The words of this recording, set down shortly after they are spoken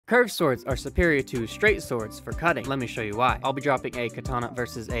Curved swords are superior to straight swords for cutting. Let me show you why. I'll be dropping a katana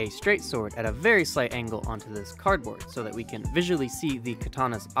versus a straight sword at a very slight angle onto this cardboard so that we can visually see the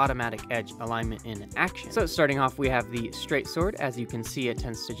katana's automatic edge alignment in action. So starting off, we have the straight sword. As you can see, it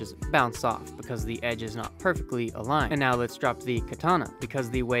tends to just bounce off because the edge is not perfectly aligned. And now let's drop the katana. Because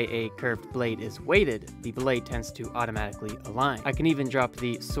the way a curved blade is weighted, the blade tends to automatically align. I can even drop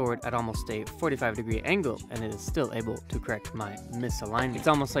the sword at almost a 45-degree angle and it is still able to correct my misalignment. It's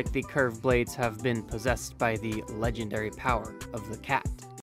almost like the curved blades have been possessed by the legendary power of the cat.